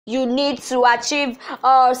you need to achieve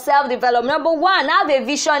self-development. Number one, have a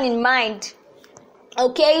vision in mind.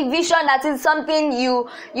 Okay, vision, that is something you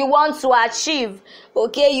want to achieve.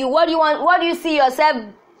 Okay, what do you see yourself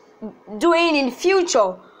doing in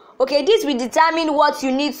future? Okay, this will determine what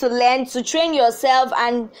you need to learn to train yourself,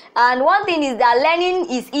 and one thing is that learning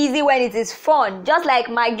is easy when it is fun. Just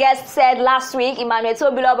like my guest said last week, Emmanuel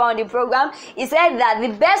Tobiloba, on the program, he said that the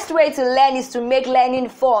best way to learn is to make learning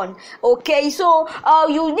fun. Okay, so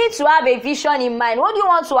you need to have a vision in mind. What do you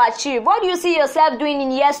want to achieve? What do you see yourself doing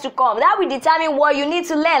in years to come? That will determine what you need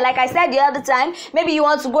to learn. Like I said the other time, maybe you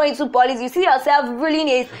want to go into politics. You see yourself ruling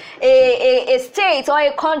a state or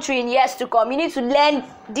a country in years to come. You need to learn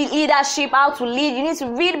the leadership, how to lead. You need to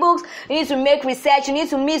read books, you need to make research, you need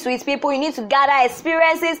to meet with people, you need to gather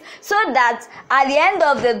experiences, so that at the end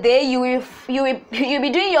of the day you'll be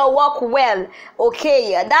doing your work well.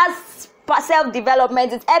 Okay, that's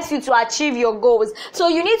self-development. It helps you to achieve your goals. So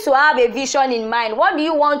you need to have a vision in mind. What do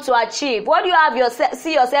you want to achieve? What do you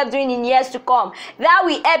see yourself doing in years to come? That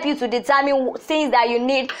will help you to determine things that you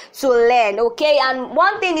need to learn. Okay, and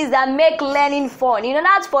one thing is that make learning fun.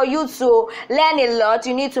 That's for you to learn a lot,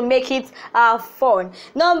 you need to make it fun.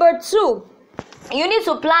 Number two, you need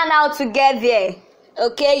to plan how to get there.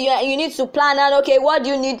 Okay, you need to plan out, okay, what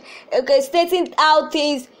do you need? Okay, stating out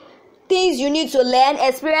things you need to learn,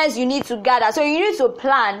 experience you need to gather. So you need to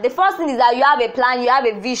plan. The first thing is that you have a plan, you have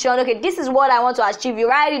a vision. Okay, this is what I want to achieve. You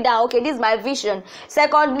write it down. Okay, this is my vision.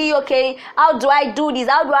 Secondly, okay, how do I do this?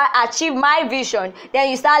 How do I achieve my vision? Then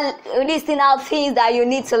you start listing out things that you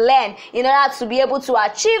need to learn in order to be able to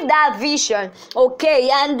achieve that vision. Okay,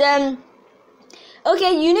 and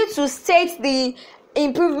okay, you need to state the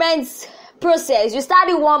improvements process. You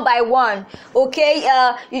study one by one. Okay,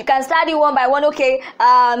 you can study one by one. Okay,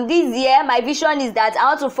 this year my vision is that I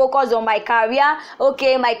want to focus on my career.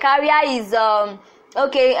 Okay, my career is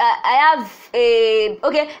okay, I have a,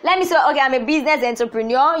 okay, let me say, okay, I'm a business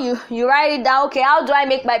entrepreneur. You write it down. Okay, how do I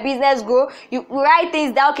make my business grow? You write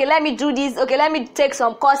things down. Okay, let me do this. Okay, let me take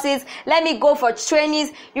some courses. Let me go for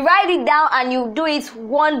trainings. You write it down and you do it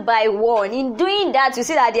one by one. In doing that, you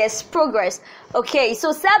see that there's progress. Okay,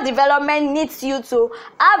 so self-development needs you to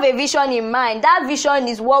have a vision in mind. That vision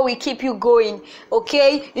is what will keep you going.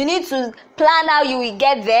 Okay, you need to plan how you will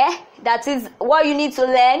get there. That is what you need to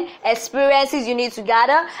learn, experiences you need to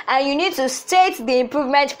gather, and you need to state the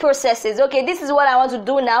improvement processes. Okay, this is what I want to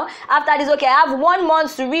do now. After this, okay, I have 1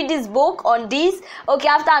 month to read this book on this. Okay,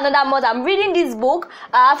 after another month, I'm reading this book.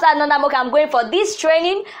 After another month, I'm going for this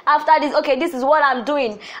training. After this, okay, this is what I'm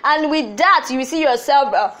doing. And with that, you will see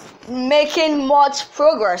yourself making much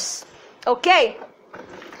progress. Okay,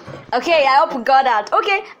 I hope you got that.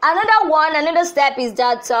 Okay, another step is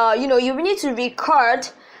that you need to record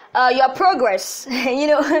your progress.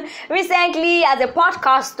 Recently as a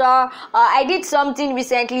podcaster, I did something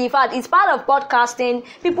recently. In fact, it's part of podcasting.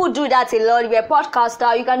 People do that a lot. You're a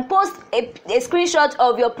podcaster, you can post a screenshot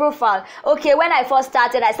of your profile. Okay, when I first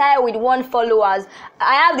started, I started with 1 followers.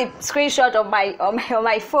 I have the screenshot of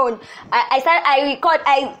my phone. I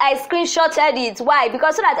screenshotted it. Why?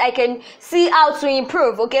 Because so that I can see how to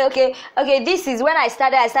improve. Okay, this is when I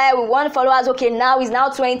started with 1 followers. Okay, now is now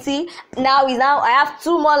 20. Now I have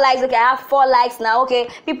 2 more likes. Okay, I have 4 likes now. Okay,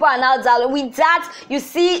 people are now downloading. With that, you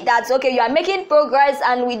see that, okay, you are making progress,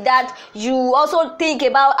 and with that, you also think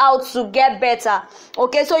about how to get better.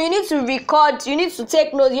 Okay, so you need to record, you need to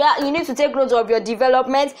take notes. You need to take notes of your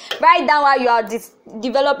development. Write down how you are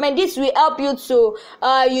development. This will help you to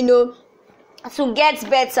to get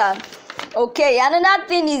better. Okay, another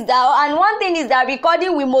thing is that, and one thing is that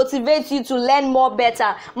recording will motivate you to learn more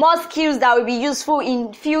skills that will be useful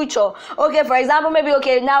in future. Okay, for example, maybe,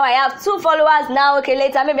 okay, now I have 2 followers now. Okay,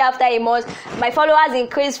 later, maybe after a month, my followers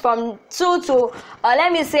increase from 2 to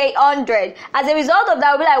let me say 100. As a result of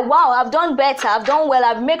that, I'll be like, wow, I've done better, I've done well,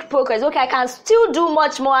 I've made progress. Okay, I can still do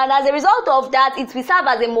much more, and as a result of that, it will serve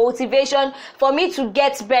as a motivation for me to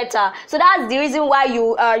get better. So that's the reason why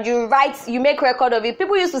you make record of it.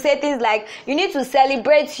 People used to say things like, you need to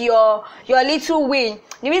celebrate your little win.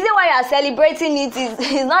 The reason why you are celebrating it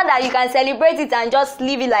is not that you can celebrate it and just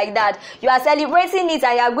leave it like that. You are celebrating it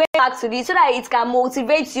and you are going back to it so that it can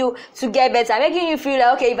motivate you to get better, making you feel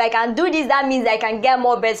like, okay, if I can do this, that means I can get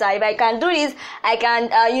more better. If I can do this, I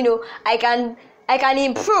can I can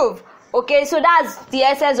improve. Okay, so that's the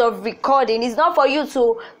essence of recording. It's not for you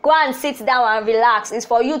to go and sit down and relax. It's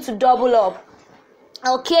for you to double up.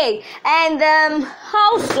 Okay, and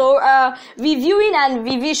also reviewing and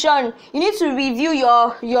revision. You need to review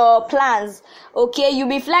your plans. Okay, you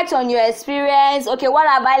reflect on your experience. Okay, what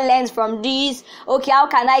have I learned from this? Okay, how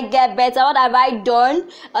can I get better? What have I done?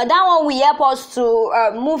 That one will help us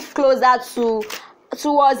to move closer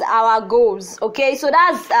towards our goals. Okay, so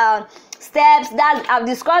that's steps that I've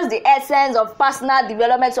discussed the essence of personal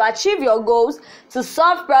development to achieve your goals, to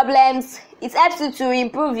solve problems. It helps you to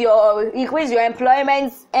increase your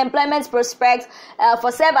employment prospects,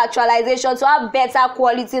 for self-actualization, to have better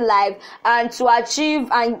quality life, and to achieve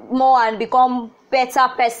and more and become better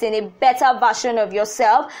person, a better version of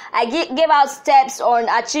yourself. I gave out steps on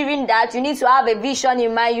achieving that. You need to have a vision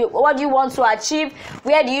in mind. What do you want to achieve?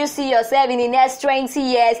 Where do you see yourself in the next 20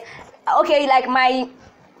 years? Okay, like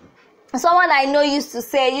someone I know used to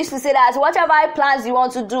say that whatever plans you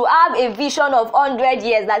want to do, have a vision of 100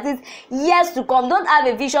 years, that is years to come. Don't have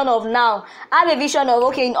a vision of now. Have a vision of,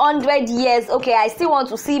 okay, in 100 years, okay, I still want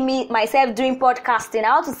to see myself doing podcasting. I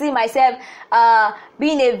want to see myself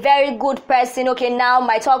being a very good person. Okay, now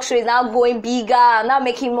my talk show is now going bigger. I'm now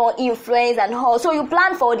making more influence and all. So you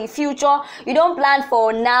plan for the future. You don't plan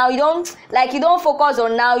for now. You don't focus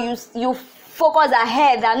on now. You focus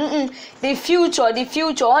ahead and the future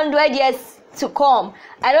 100 years to come.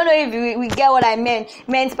 I don't know if we get what I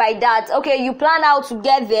meant by that. Okay, you plan how to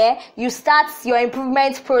get there. You start your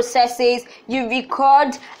improvement processes. You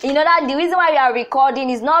record. The reason why you are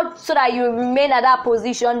recording is not so that you remain at that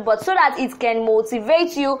position, but so that it can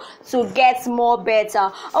motivate you to get more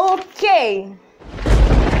better. Okay.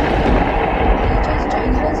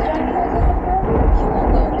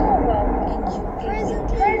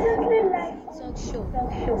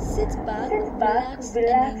 Sit back, relax,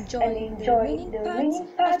 and enjoy the remaining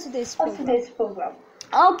part of today's program.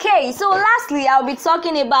 Okay, so lastly, I'll be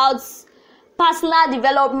talking about personal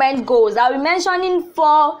development goals. I'll be mentioning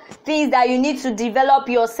 4 things that you need to develop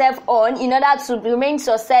yourself on in order to remain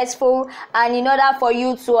successful and in order for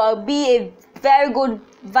you to be a very good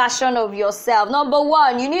version of yourself. Number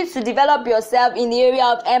 1, you need to develop yourself in the area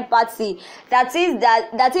of empathy. That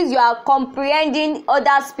is you are comprehending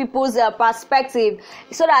other people's perspective,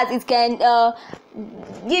 so that it can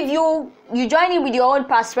give you join in with your own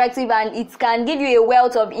perspective, and it can give you a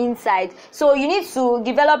wealth of insight. So you need to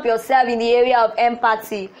develop yourself in the area of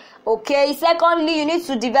empathy. Okay, secondly, you need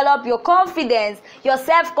to develop your confidence. Your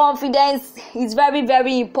self-confidence is very,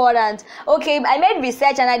 very important. Okay, I made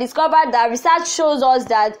research and I discovered that research shows us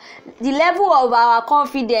that the level of our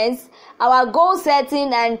confidence, our goal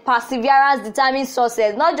setting and perseverance determines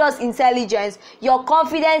success, not just intelligence. Your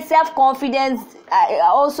confidence, self-confidence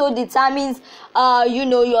also determines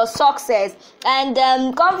your success.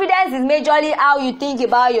 And confidence is majorly how you think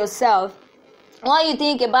about yourself. When you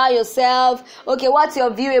think about yourself, okay, what's your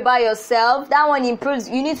view about yourself? That one improves.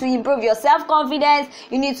 You need to improve your self-confidence.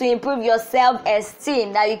 You need to improve your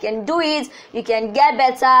self-esteem. That you can do it, you can get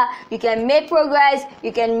better, you can make progress,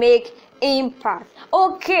 you can make impact.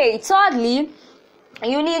 Okay, thirdly,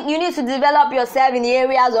 you need to develop yourself in the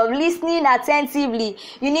areas of listening attentively.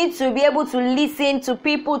 You need to be able to listen to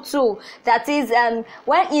people too. That is,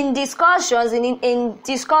 when in discussions, in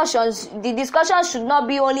discussions, the discussion should not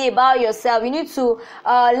be only about yourself. You need to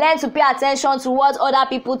learn to pay attention to what other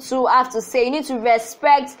people too have to say. You need to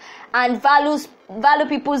respect and value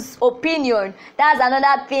people's opinion. That's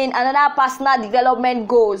another thing, another personal development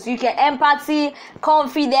goals. You can empathy,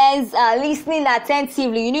 confidence, listening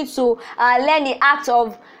attentively. You need to learn the act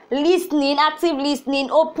of listening, active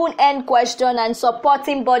listening, open-end question, and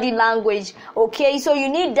supporting body language. Okay, so you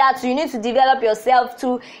need that. So you need to develop yourself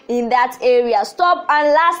too in that area.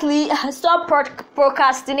 Lastly, stop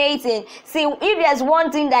procrastinating. See, if there's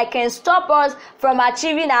one thing that can stop us from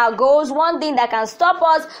achieving our goals, one thing that can stop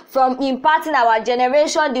us from imparting our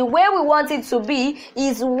generation the way we want it to be,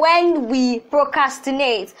 is when we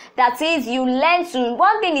procrastinate. That is, you learn to.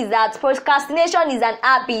 One thing is that procrastination is an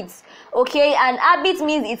habit. Okay, and habit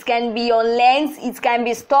means it can be unlearned, it can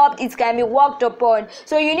be stopped, it can be worked upon.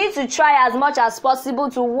 So you need to try as much as possible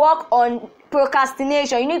to work on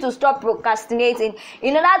procrastination. You need to stop procrastinating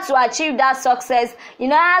in order to achieve that success.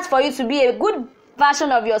 In order for you to be a good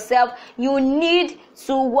version of yourself, you need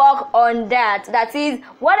to work on that. That is,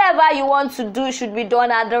 whatever you want to do should be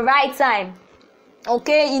done at the right time.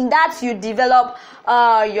 Okay, in that you develop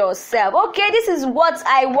yourself. Okay, this is what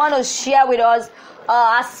I want to share with us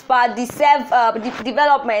as per the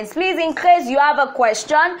developments. Please, in case you have a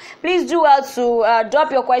question, please do well to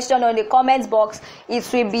drop your question on the comments box. It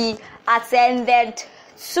will be attended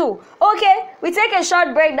to. Okay, we take a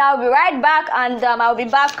short break now. We'll be right back, and I'll be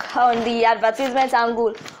back on the advertisement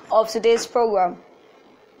angle of today's program.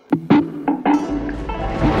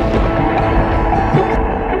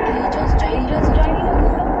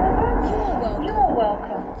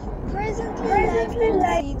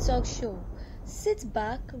 Show. Sit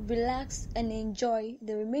back, relax, and enjoy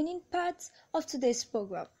the remaining parts of today's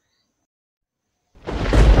program. You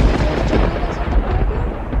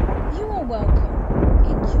are welcome.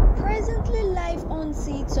 You're presently live on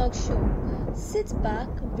Tea Talk Show. Sit back,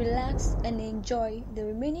 relax, and enjoy the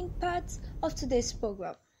remaining parts of today's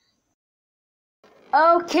program.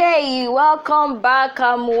 Okay, welcome back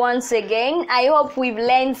once again. I hope we've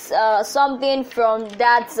learned something from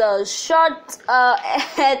that short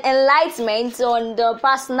enlightenment on the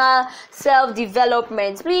personal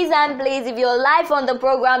self-development. Please and please, if you're live on the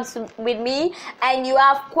program with me and you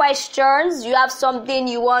have questions, you have something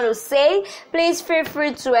you want to say, please feel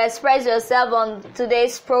free to express yourself on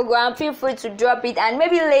today's program. Feel free to drop it, and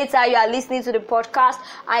maybe later you are listening to the podcast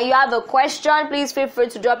and you have a question, please feel free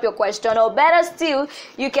to drop your question, or better still,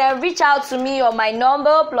 you can reach out to me on my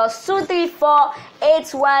number +234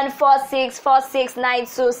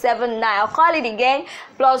 8146469279. I'll call it again,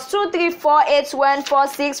 +234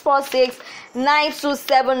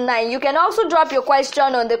 8146469279. You can also drop your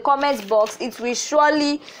question on the comments box. It will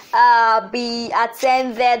surely be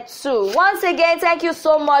attended to. Once again, thank you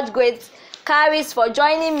so much, Great Caris, for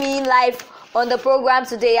joining me live on the program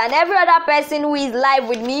today, and every other person who is live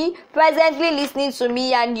with me, presently listening to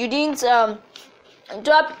me, and you didn't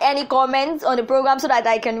drop any comments on the program so that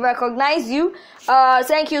I can recognize you.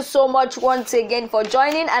 Thank you so much once again for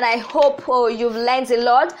joining, and I hope you've learned a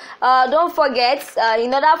lot. Don't forget,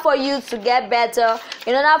 in order for you to get better,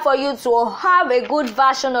 in order for you to have a good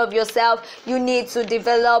version of yourself, you need to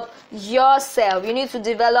develop yourself. You need to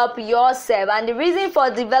develop yourself, and the reason for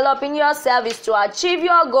developing yourself is to achieve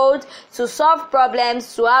your goals, to solve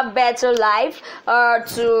problems, to have better life,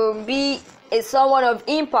 to be someone of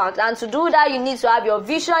impact. And to do that, you need to have your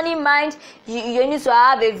vision in mind. You need to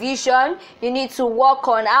have a vision. You need to work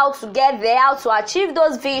on how to get there, how to achieve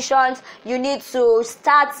those visions. You need to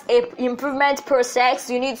start a improvement process.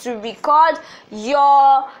 You need to record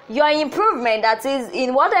your improvement. That is,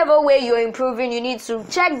 in whatever way you're improving, you need to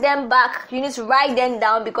check them back. You need to write them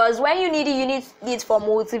down, because when you need it, you need it for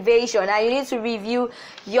motivation, and you need to review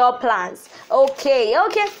your plans. Okay.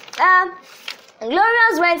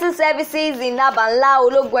 Glorious Rental Services in Abanla,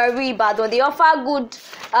 Ologweri, Ibadan. They offer good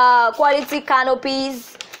quality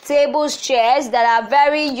canopies, tables, chairs that are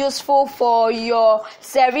very useful for your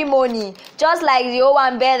ceremony. Just like the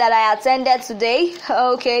Owan Bear that I attended today.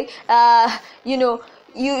 Okay,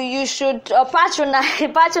 you should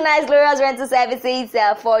patronize Glorious Rental Services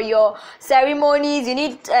for your ceremonies. You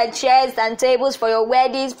need chairs and tables for your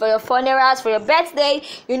weddings, for your funerals, for your birthday.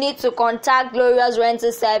 You need to contact Glorious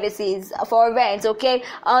Rental Services for rent. Okay,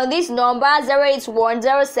 on this number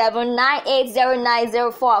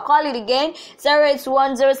 08107980904. I'll call it again,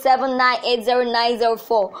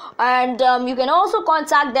 08107980904. And you can also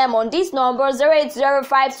contact them on this number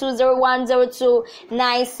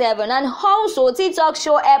 08052010297. And also TikTok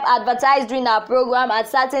Show app advertise during our program at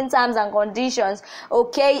certain times and conditions.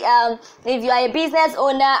 Okay, if you are a business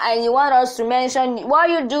owner and you want us to mention what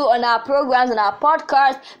you do on our programs, on our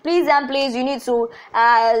podcast, please and please, you need to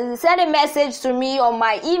send a message to me on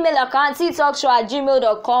my email account,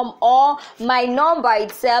 ttalkshow@gmail.com, or my number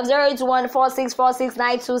itself,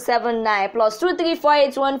 08146469279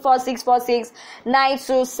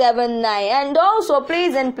 +2348146469279. And also,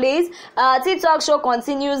 please and please, TikTok Show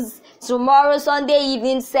continues tomorrow, Sunday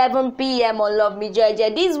evening, 7 p.m. on Love Me Jeje.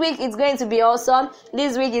 This week it's going to be awesome.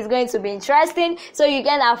 This week is going to be interesting. So you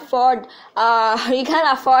can afford not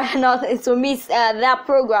to miss that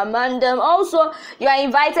program. And also, you are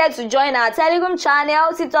invited to join our Telegram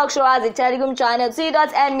channel. TikTok Show has a Telegram channel,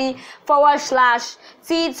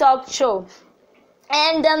 t.me/TtalkShow. Show.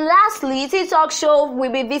 And lastly, TikTok Show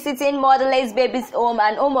will be visiting Motherless Babies Home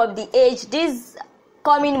and Home of the Aged this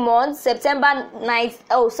coming month, December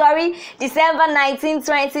 19,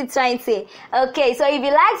 2020. Okay, so if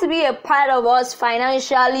you like to be a part of us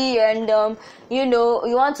financially, and you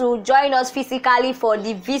want to join us physically for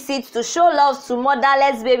the visit to show love to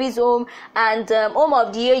Motherless Babies Home and Home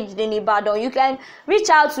of the Aged in Ibadan, you can reach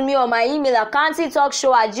out to me on my email account,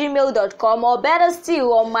 ttalkshow@gmail.com, or better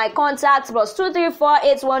still on my contact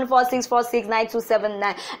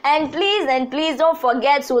 +2348146469279. And please don't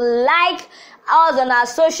forget to like us on our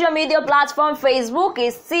social media platform. Facebook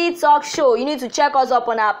is Tea Talk Show. You need to check us up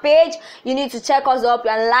on our page. You need to check us up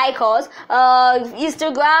and like us.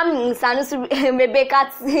 Instagram, Sanusi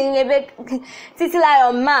Rebecca,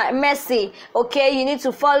 Mercy. Okay, you need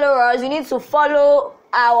to follow us. You need to follow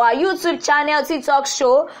our YouTube channel, TikTok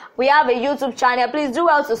Show. We have a YouTube channel. Please do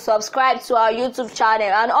well to subscribe to our YouTube channel,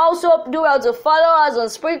 and also do well to follow us on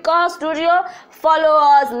Spreaker Studio. Follow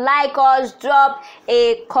us, like us, drop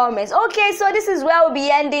a comment. Okay, so this is where we'll be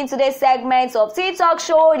ending today's segment of TikTok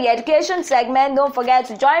Show, the education segment. Don't forget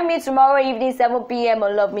to join me tomorrow evening, 7 p.m.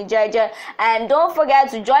 on Love Me Jeje, and don't forget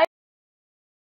to join